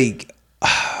like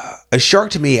a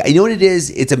shark to me, you know what it is?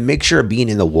 It's a mixture of being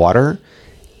in the water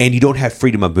and you don't have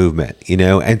freedom of movement,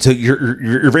 and so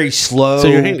you're very slow. So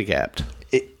you're handicapped,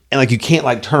 and like you can't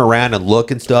like turn around and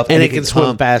look and stuff. And it can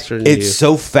swim faster than you. It's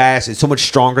so fast. It's so much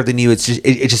stronger than you. It's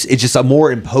just a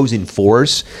more imposing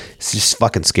force. It just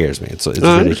fucking scares me. It's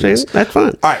ridiculous. That's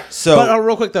fine. All right, so but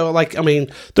real quick though,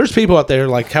 there's people out there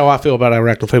like how I feel about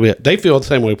arachnophobia. They feel the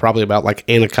same way probably about like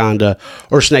anaconda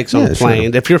or snakes on a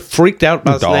plane. Sure. If you're freaked out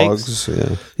by snakes,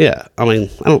 yeah. I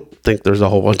don't think there's a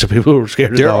whole bunch of people who are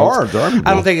scared of dogs. There are people.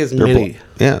 I don't think it's many.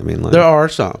 Yeah, there are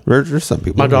some. There's some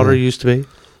people. My daughter used to be.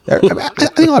 I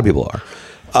think a lot of people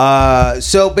are.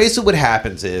 So basically what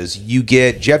happens is you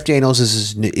get Jeff Daniels.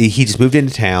 He just moved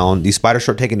into town. These spiders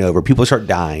start taking over. People start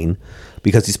dying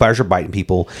because these spiders are biting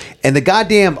people. And the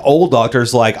goddamn old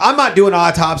doctor's like, I'm not doing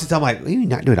autopsies. I'm like, what are you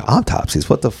not doing autopsies?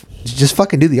 What the just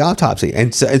fucking do the autopsy.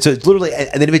 And so it's literally,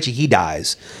 and then eventually he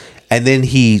dies. And then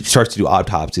he starts to do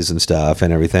autopsies and stuff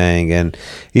and everything. And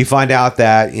you find out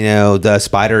that, the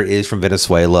spider is from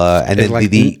Venezuela. And then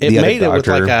the made other it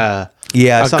doctor, with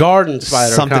like a garden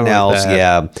spider. Something else,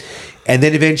 yeah. And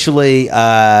then eventually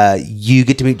you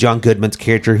get to meet John Goodman's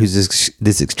character, who's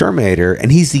this exterminator. And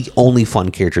he's the only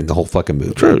fun character in the whole fucking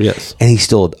movie. True, yes. And he's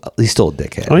still a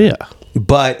dickhead. Oh, yeah.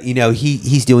 But you know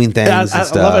he's doing things. I and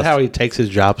stuff. love it how he takes his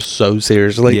job so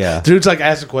seriously. Yeah. Dude's like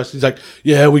asking questions. He's like,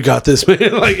 "Yeah, we got this,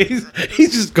 man." Like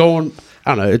he's just going.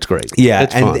 I don't know. It's great. Yeah,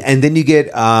 it's fun. and then you get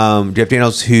Jeff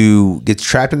Daniels, who gets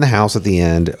trapped in the house at the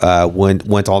end when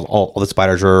all the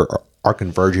spiders are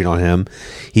converging on him.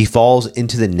 He falls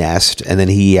into the nest, and then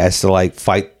he has to like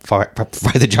fight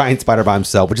the giant spider by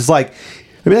himself, which is like.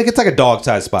 I mean, like it's like a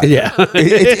dog-sized spider. Yeah,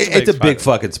 it's a big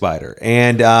fucking spider,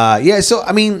 and so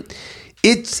I mean,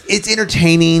 it's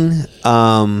entertaining.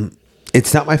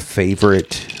 It's not my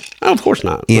favorite. Oh, of course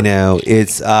not. You know,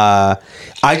 it's I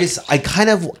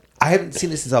haven't seen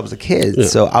this since I was a kid,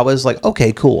 so I was like,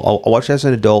 okay, cool. I'll watch this as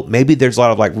an adult. Maybe there's a lot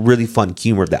of like really fun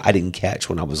humor that I didn't catch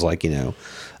when I was like, you know,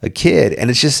 a kid, and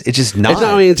it's just not. It's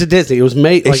not. I mean, it's a Disney. It was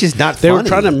made. It's just not. They funny. were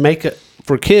trying to make it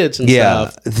for kids and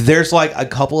stuff. There's like a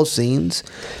couple of scenes.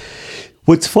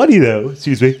 What's funny though,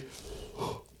 excuse me.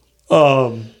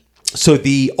 So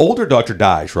the older doctor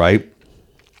dies, right?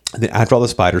 And then after all the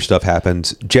spider stuff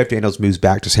happens, Jeff Daniels moves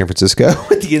back to San Francisco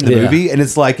at the end of the movie, and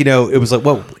it's like, you know, it was like,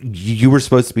 well, you were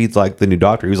supposed to be like the new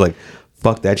doctor. He was like,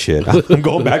 fuck that shit. I'm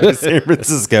going back to San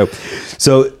Francisco.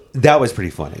 So that was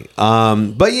pretty funny.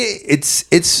 But yeah,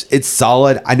 it's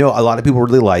solid. I know a lot of people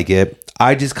really like it.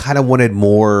 I just kind of wanted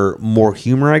more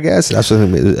humor, I guess. That's what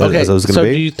it was going to be. So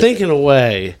do you think, in a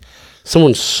way,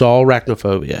 someone saw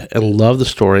Arachnophobia and loved the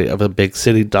story of a big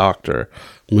city doctor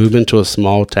move into a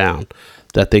small town,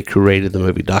 that they created the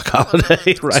movie Doc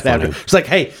Holliday right after? It's like,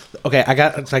 hey, okay,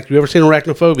 it's like, you ever seen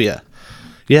Arachnophobia?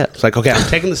 Yeah. It's like, okay, I'm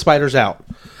taking the spiders out.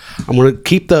 I'm going to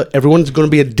keep everyone's going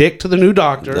to be a dick to the new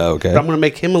doctor. Okay. But I'm going to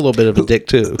make him a little bit of a dick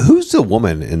too. Who's the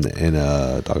woman in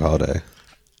Doc Holliday?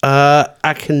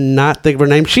 I cannot think of her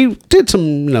name. She did some,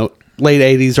 you know, late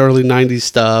 80s, early 90s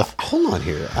stuff. Hold on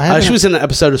here. She was in an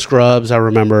episode of Scrubs, I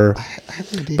remember.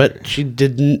 But she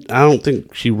didn't, I don't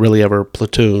think she really ever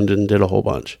platooned and did a whole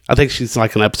bunch. I think she's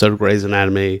like an episode of Grey's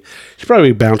Anatomy. She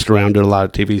probably bounced around, did a lot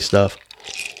of TV stuff.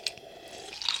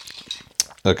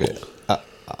 Okay.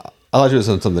 I thought you was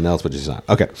on something else, but she's not.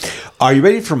 Okay. Are you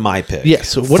ready for my pick? Yes.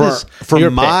 So what is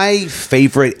your my pick?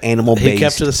 Favorite animal-based? He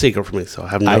kept it a secret from me, so I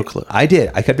have no clue. I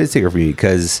did. I kept it a secret from you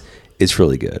because it's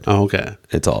really good. Oh, okay.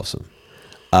 It's awesome.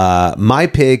 My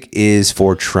pick is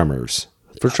for Tremors.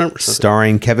 For Tremors.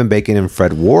 Starring Kevin Bacon and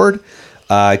Fred Ward.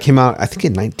 Came out, I think,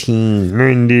 in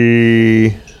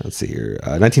 1990. Let's see here.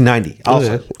 1990.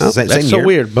 Also, same that's year. so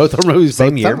weird. Both are movies,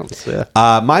 Same both year. towns. Yeah.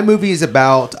 My movie is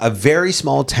about a very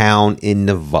small town in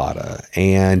Nevada,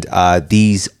 and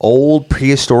these old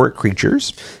prehistoric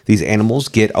creatures, these animals,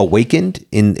 get awakened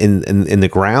in the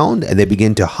ground, and they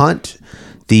begin to hunt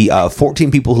the 14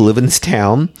 people who live in this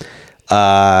town.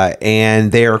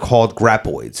 And they are called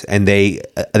graboids, and they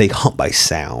hunt by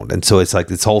sound, and so it's like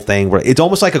this whole thing where it's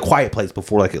almost like A Quiet Place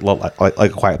before like A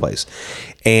Quiet Place,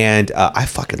 and I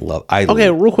fucking love.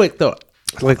 Real quick though,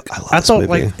 like I thought,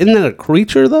 like, isn't that a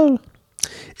creature though?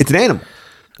 It's an animal.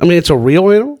 I mean, it's a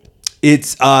real animal.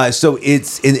 It's so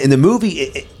it's in the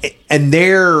movie and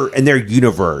their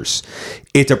universe.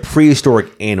 It's a prehistoric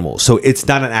animal, so it's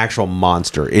not an actual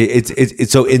monster.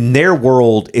 It's so in their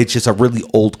world, it's just a really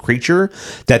old creature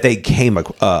that they came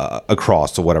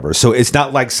across or whatever. So it's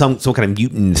not like some kind of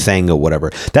mutant thing or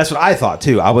whatever. That's what I thought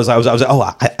too. I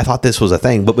thought this was a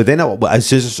thing, but then I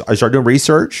started doing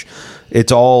research.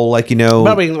 It's all like, you know.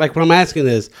 But I mean, like, what I'm asking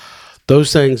is,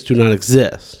 those things do not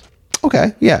exist.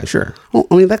 Okay, yeah, sure. Well,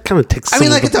 I mean, that kind of takes. I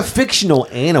mean, like, it's a fictional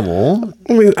animal.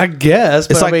 I mean, I guess.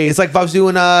 But It's like if I was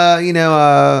doing I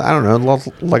don't know,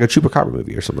 like a Chupacabra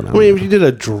movie or something. I mean, if you did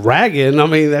a dragon, I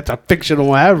mean, that's a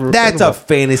fictional animal. That's a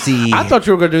fantasy. I thought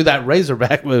you were going to do that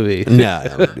Razorback movie. No, I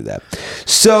don't do that.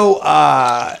 So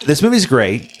this movie's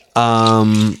great.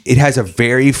 It has a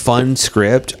very fun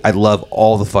script. I love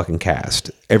all the fucking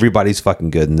cast. Everybody's fucking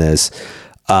good in this.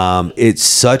 It's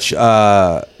such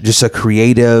just a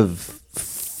creative,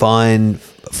 fun,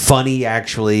 funny,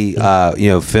 actually,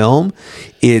 film.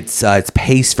 It's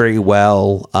paced very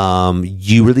well.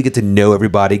 You really get to know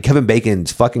everybody. Kevin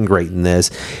Bacon's fucking great in this,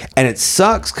 and it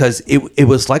sucks because it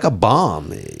was like a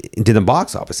bomb into the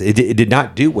box office. It did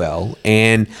not do well,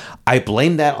 and I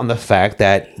blame that on the fact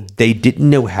that they didn't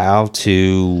know how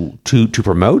to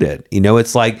promote it. You know,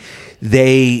 it's like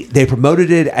they promoted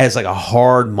it as like a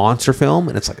hard monster film,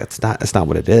 and it's like that's not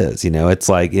what it is. You know, it's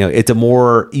like, it's a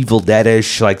more Evil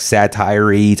Dead-ish, like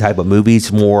satire-y type of movie.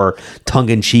 It's more tongue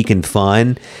in cheek and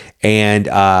fun. And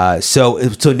so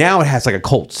now it has like a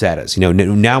cult status.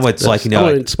 Now it's like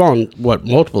it spawned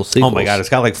multiple sequels. Oh my god, it's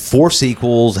got like 4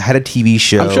 sequels. Had a TV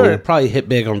show. I'm sure it probably hit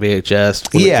big on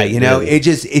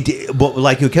VHS. But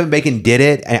like Kevin Bacon did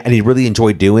it, and he really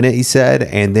enjoyed doing it. He said,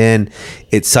 and then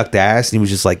it sucked ass, and he was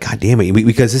just like, God damn it,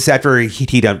 because this after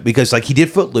he done, because like he did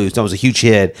Footloose, that was a huge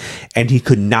hit, and he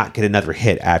could not get another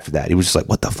hit after that. He was just like,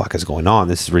 what the fuck is going on?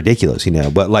 This is ridiculous,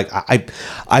 But like I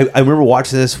remember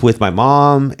watching this with my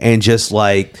mom, and just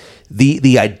like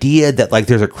the idea that like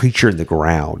there's a creature in the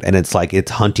ground and it's like it's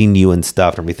hunting you and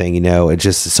stuff and everything, it's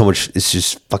just so much, it's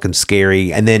just fucking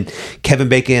scary. And then Kevin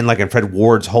Bacon, like, and Fred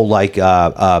Ward's whole like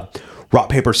rock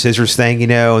paper scissors thing,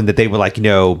 and that they would like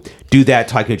do that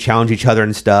to like challenge each other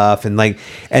and stuff, and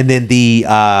then the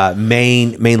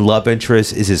main love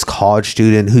interest is his college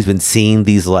student who's been seeing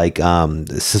these like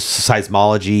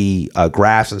seismology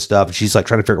graphs and stuff, and she's like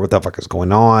trying to figure out what the fuck is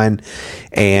going on,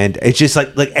 and it's just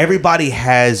like everybody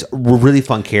has a really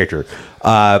fun character.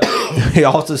 It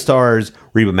also stars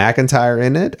Reba McEntire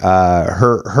in it.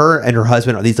 Her and her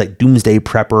husband are these like doomsday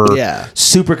prepper,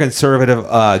 super conservative,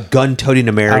 gun-toting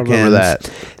Americans. I remember that.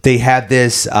 They have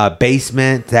this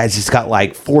basement that's just got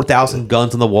like 4,000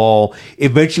 guns on the wall.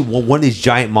 Eventually, one of these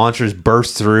giant monsters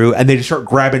bursts through, and they just start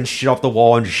grabbing shit off the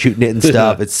wall and just shooting it and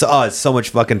stuff. It's so much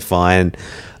fucking fun,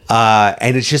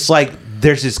 and it's just like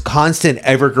there's this constant,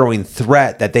 ever-growing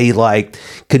threat that they like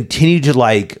continue to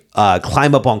like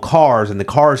climb up on cars, and the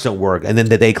cars don't work, and then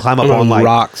they climb up on like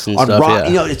rocks and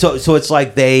stuff. So it's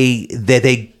like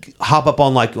they hop up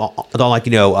on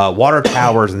water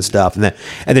towers and stuff, and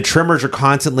the trimmers are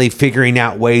constantly figuring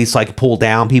out ways to like pull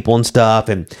down people and stuff,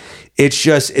 and it's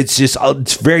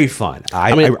very fun.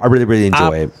 I really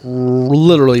enjoy it.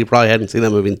 Literally, probably hadn't seen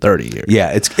that movie in 30 years.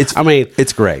 Yeah,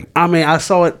 it's great. I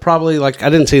saw it probably like I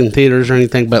didn't see it in theaters or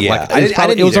anything, but like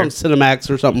it was on Cinemax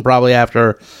or something probably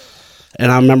after. And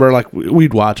I remember like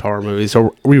we'd watch horror movies,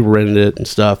 so we rented it and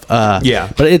stuff. But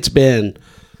it's been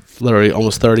literally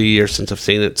almost 30 years since I've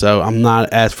seen it, so I'm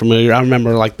not as familiar. I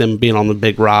remember like them being on the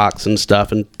big rocks and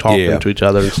stuff and talking to each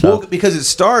other and stuff. Well, because it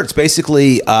starts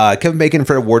basically, Kevin Bacon and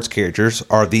Fred Ward's characters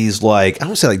are these like, I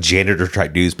don't say like janitor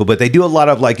type dudes, but they do a lot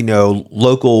of like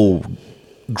local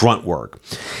grunt work,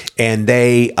 and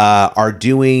they are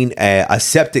doing a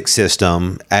septic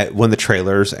system at one of the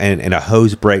trailers, and a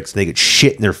hose breaks and they get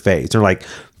shit in their face. They're like,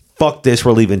 fuck this,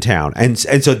 we're leaving town. And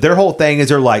so their whole thing is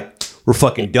they're like, we're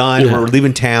fucking done. Yeah. We're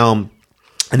leaving town.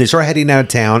 And they start heading out of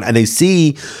town, and they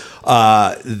see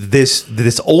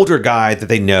this older guy that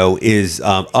they know is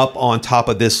up on top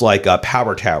of this like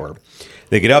power tower.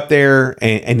 They get up there,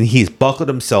 and he's buckled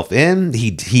himself in.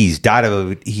 He's died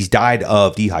of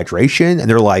dehydration, and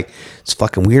they're like, it's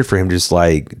fucking weird for him to just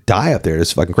like die up there.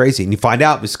 It's fucking crazy. And you find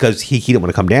out it's because he didn't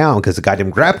want to come down because the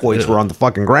goddamn graboids were on the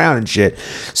fucking ground and shit.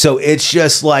 So it's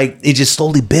just like it just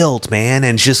slowly builds, man.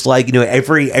 And it's just like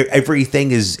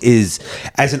everything is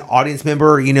as an audience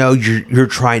member, you're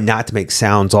trying not to make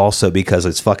sounds also because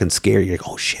it's fucking scary. You're like,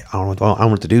 oh shit, I don't know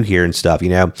what to do here and stuff,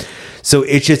 So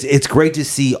it's great to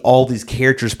see all these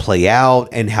characters play out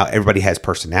and how everybody has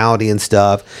personality and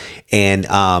stuff. And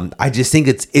I just think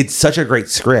it's such a great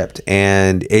script,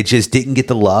 and it just didn't get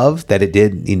the love that it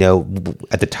did,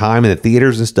 at the time in the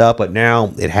theaters and stuff. But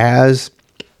now it has,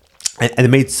 and it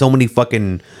made so many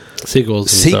fucking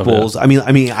sequels. Stuff, yeah.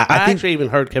 I think I actually even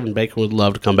heard Kevin Bacon would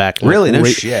love to come back. And really, no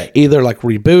shit. Either like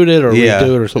reboot it or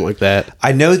redo it or something like that.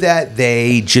 I know that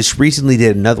they just recently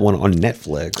did another one on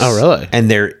Netflix. Oh, really? And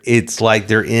they're in like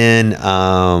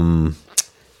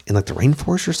the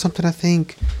rainforest or something, I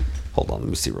think. Hold on, let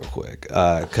me see real quick.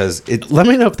 Because let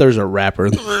me know if there's a rapper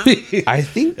in the movie. I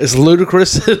think it's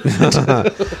Ludacris.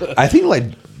 I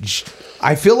think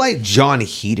I feel like John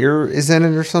Heater is in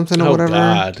it or something or whatever. Oh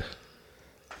God.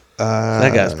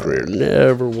 That guy's career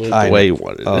never went the way he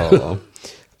wanted.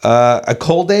 A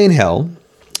Cold Day in Hell.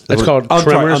 It's called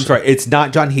Tremors. I'm sorry. It's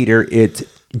not John Heater. It's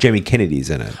Jamie Kennedy's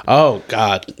in it. Oh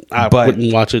God, I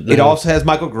wouldn't watch it now. It also has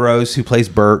Michael Gross, who plays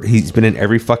Bert. He's been in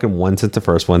every fucking one since the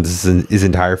first one. This is his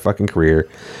entire fucking career.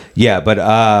 Yeah, but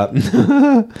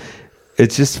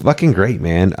it's just fucking great,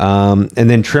 man. And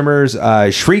then Tremors,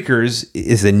 Shriekers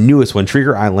is the newest one.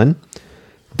 Shrieker Island.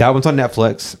 That one's on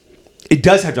Netflix. It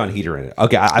does have John Heater in it.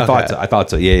 Okay, I thought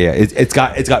so. Yeah. It's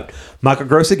got Michael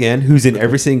Gross again, who's in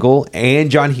every single, and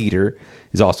John Heater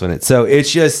is also in it. So it's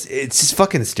just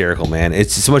fucking hysterical, man.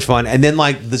 It's just so much fun. And then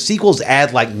like the sequels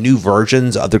add like new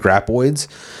versions of the graboids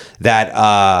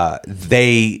that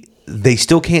they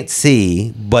still can't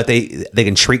see, but they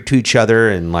can shriek to each other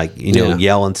and like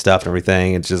yell and stuff and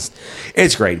everything.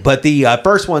 It's great. But the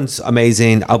first one's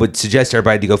amazing. I would suggest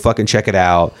everybody to go fucking check it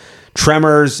out.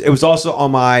 Tremors. It was also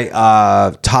on my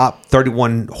top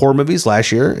 31 horror movies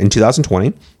last year in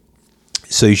 2020.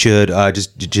 So you should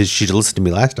you should listen to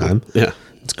me last time. Yeah.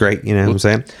 It's great. You know what I'm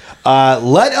saying?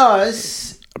 Let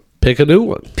us Pick a new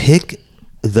one. pick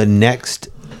the next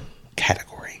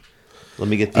category. Let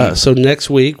me get the. So next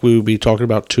week we will be talking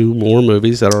about 2 more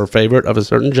movies that are a favorite of a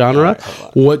certain genre.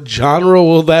 What genre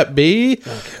will that be?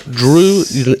 Okay. Drew,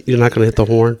 you're not going to hit the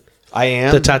horn. I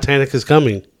am. The Titanic is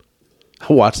coming.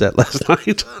 I watched that last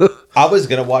night. I was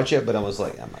gonna watch it, but I was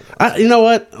like, oh my God. You know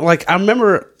what? Like I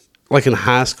remember, like in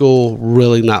high school,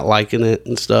 really not liking it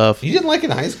and stuff. You didn't like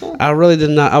it in high school? I really did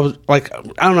not. I was like,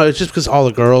 I don't know. It's just because all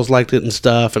the girls liked it and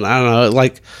stuff, and I don't know.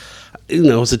 Like, you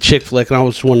know, it was a chick flick, and I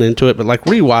was one into it. But like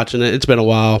rewatching it, it's been a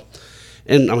while,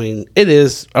 and I mean, it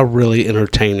is a really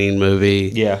entertaining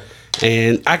movie. Yeah,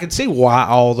 and I can see why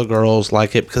all the girls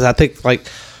like it, because I think like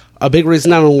a big reason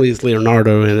not only is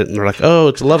Leonardo in it, and they're like, oh,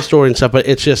 it's a love story and stuff, but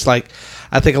it's just like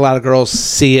I think a lot of girls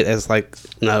see it as like,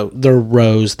 you know, they're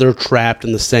Rose, they're trapped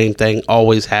in the same thing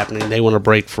always happening. They want to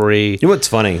break free. You know what's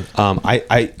funny?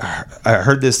 I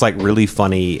heard this like really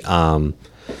funny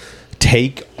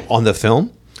take on the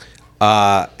film,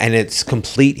 and it's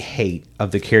complete hate of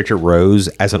the character Rose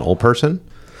as an old person.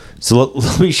 So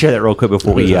let me share that real quick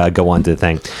before we go on to the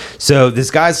thing. So this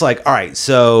guy's like, all right,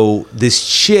 so this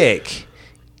chick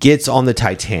gets on the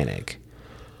Titanic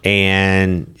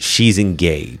and she's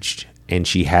engaged and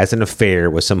she has an affair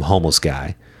with some homeless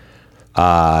guy.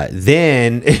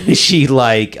 Then she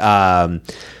like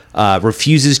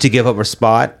refuses to give up her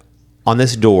spot on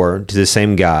this door to the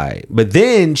same guy. But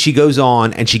then she goes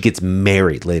on and she gets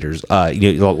married later,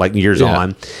 like years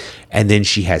on. And then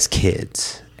she has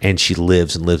kids and she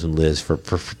lives and lives and lives for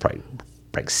probably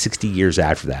like 60 years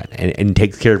after that, and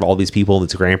takes care of all these people and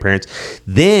its grandparents.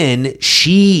 Then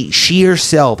she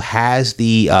herself has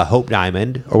the Hope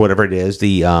Diamond or whatever it is,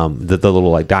 the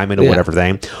little like diamond or whatever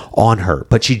thing on her.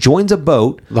 But she joins a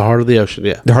boat, The Heart of the Ocean,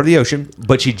 the Heart of the Ocean.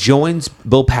 But she joins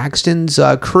Bill Paxton's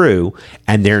crew,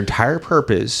 and their entire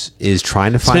purpose is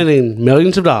trying to find spending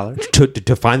millions of dollars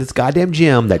to find this goddamn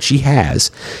gem that she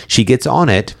has. She gets on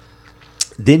it.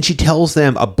 Then she tells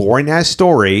them a boring ass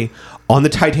story on the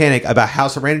Titanic about how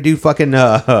some random dude fucking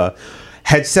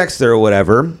had sex there or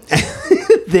whatever.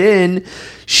 Then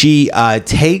she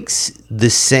takes the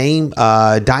same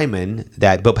diamond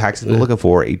that Bill Paxton was looking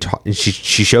for. And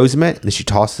she shows him it, and she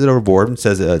tosses it overboard and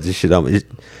says, "This shit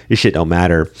don't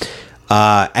matter."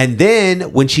 And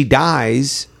then when she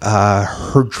dies,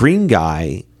 her dream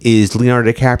guy is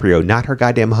Leonardo DiCaprio, not her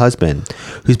goddamn husband,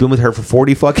 who's been with her for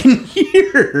 40 fucking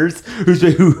years,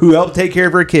 who helped take care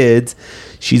of her kids.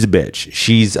 She's a bitch.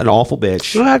 She's an awful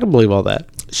bitch. Well, I can believe all that.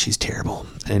 She's terrible.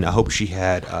 And I hope she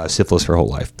had syphilis her whole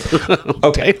life.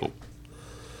 Okay.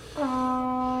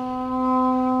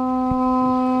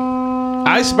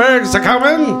 Icebergs are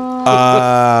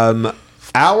coming.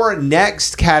 Our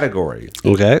next category.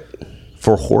 Okay.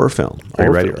 For horror film. Are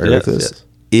you ready? Are you ready for this? Yes.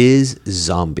 Is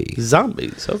zombies.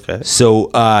 Zombies. Okay. So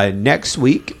next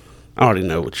week. I already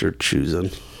know what you're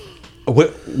choosing.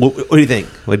 What do you think?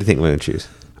 What do you think we're going to choose?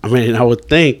 I mean, I would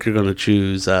think you're going to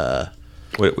choose what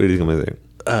do you think I'm going to think?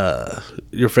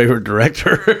 Your favorite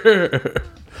director.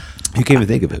 You can't even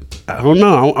think of it. I don't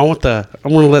know. I want to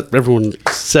let everyone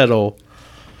settle.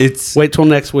 Wait till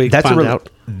next week. That's find out.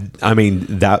 I mean,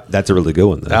 that's a really good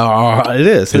one, though. It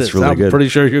is. It's really good. I'm pretty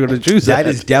sure you're going to choose that. That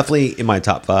is definitely in my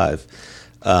top 5.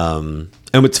 And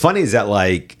what's funny is that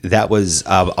like that was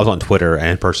I was on Twitter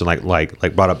and a person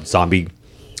like brought up zombie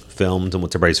films and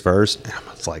what's everybody's first. And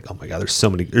I was like, oh my god, there's so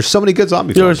many good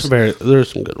zombie films.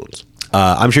 There's some good ones.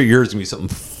 I'm sure yours is gonna be something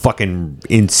fucking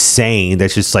insane.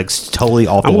 That's just like totally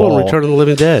off the wall. I'm going to Return of the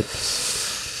Living Dead,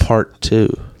 Part 2.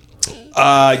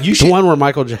 You should. The one where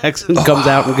Michael Jackson comes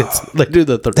out and they do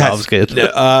the third skit.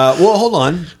 Well, hold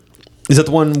on. Is that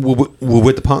the one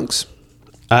with the punks?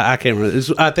 I can't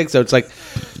remember. I think so. It's like,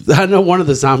 I know one of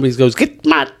the zombies goes, "Get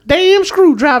my damn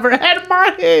screwdriver out of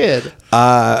my head."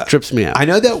 Trips me out. I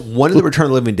know that one of the Return of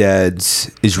the Living Deads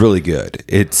is really good.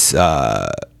 It's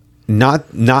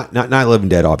not Living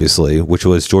Dead, obviously, which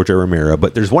was George A. Romero,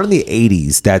 but there's one in the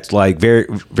 80s that's like very,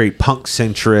 very punk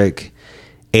centric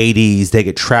 80s. They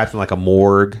get trapped in like a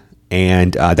morgue.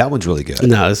 And that one's really good.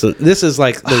 No, this is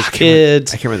like those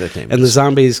kids. I can't remember that name. And the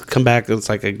zombies come back. It's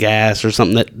like a gas or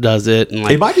something that does it. And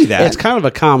like, it might be that. It's kind of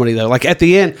a comedy though. Like at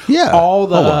the end, all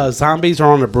the zombies are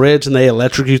on a bridge and they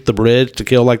electrocute the bridge to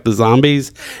kill like the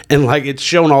zombies. And like it's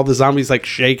showing all the zombies like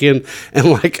shaking. And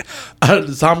like a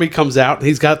zombie comes out and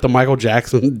he's got the Michael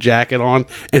Jackson jacket on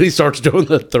and he starts doing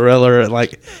the Thriller. And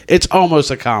like it's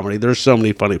almost a comedy. There's so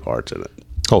many funny parts in it.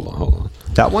 Hold on.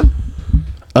 That one?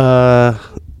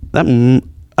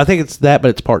 I think it's that, but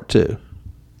it's part 2.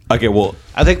 Okay, well,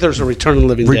 I think there's a Return of the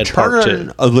Living Dead part 2. Return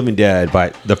of the Living Dead,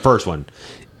 but the first one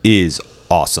is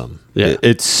awesome. Yeah.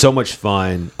 It's so much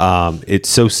fun. It's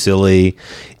so silly.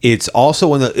 It's also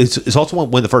one of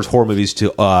the first horror movies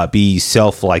to be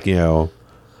self, like, you know,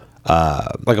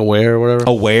 like aware or whatever.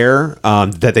 aware,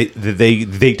 that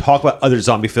they talk about other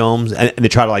zombie films, and they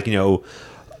try to, like, you know,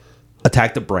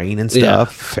 attack the brain and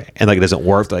stuff, and like it doesn't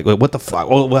work. They're like, what the fuck?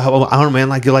 Well, I don't know, man.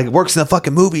 Like, it works in the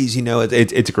fucking movies, you know.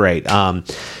 It's great.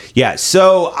 Yeah.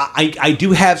 So I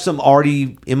do have some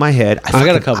already in my head. I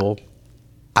got a couple.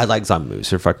 I like zombie movies.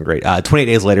 They're fucking great. 28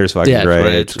 Days Later is fucking Yeah, great.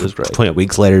 it was great. 28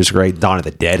 Weeks Later is great. Dawn of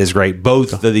the Dead is great.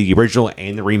 Both the original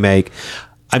and the remake.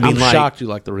 I mean, I'm shocked you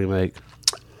like the remake.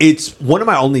 It's one of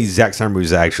my only Zack Snyder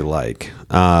movies I actually like.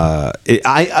 I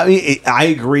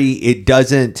agree. It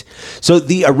doesn't. So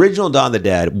the original Dawn of the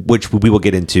Dead, which we will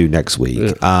get into next week,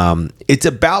 it's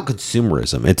about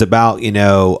consumerism. It's about, you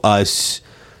know, us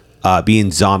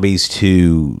being zombies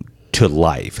to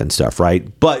life and stuff,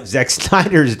 right? But Zack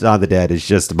Snyder's Dawn of the Dead is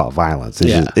just about violence.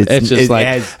 It's just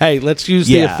like, hey, let's use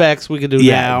the effects we can do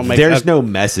now. There's no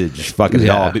message fucking at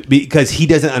all, because he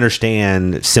doesn't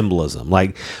understand symbolism.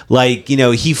 Like, you know,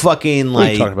 he fucking, What are you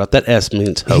like, talking about? That S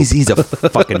means hope. he's a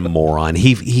fucking moron.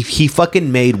 He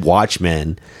fucking made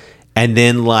Watchmen, and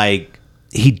then, like,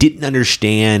 he didn't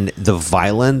understand the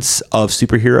violence of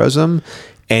superheroism,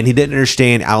 and he didn't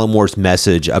understand Alan Moore's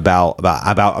message about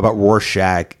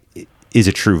Rorschach is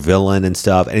a true villain and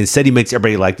stuff, and instead he makes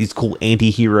everybody like these cool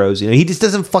anti-heroes. You know, he just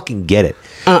doesn't fucking get it.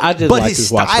 I did like his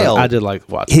style. I did like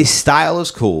Watchmen. His style is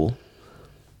cool,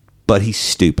 but he's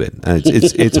stupid. And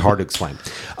it's hard to explain.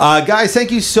 Guys,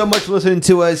 thank you so much for listening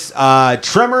to us.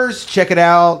 Tremors, check it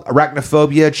out.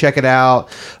 Arachnophobia, check it out.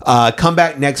 Come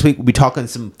back next week. We'll be talking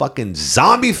some fucking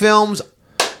zombie films.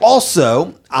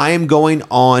 Also, I am going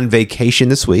on vacation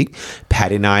this week.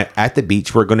 Patty and I at the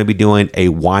beach. We're going to be doing a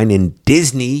Wine and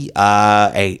Disney,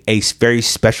 a very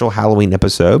special Halloween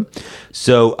episode.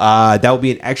 So that will be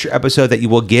an extra episode that you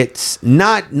will get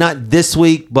not this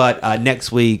week, but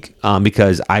next week,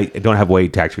 because I don't have a way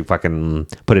to actually fucking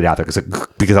put it out there because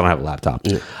I don't have a laptop.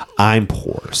 Yeah. I'm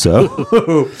poor.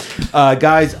 So,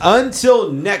 guys,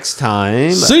 until next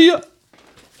time. See ya.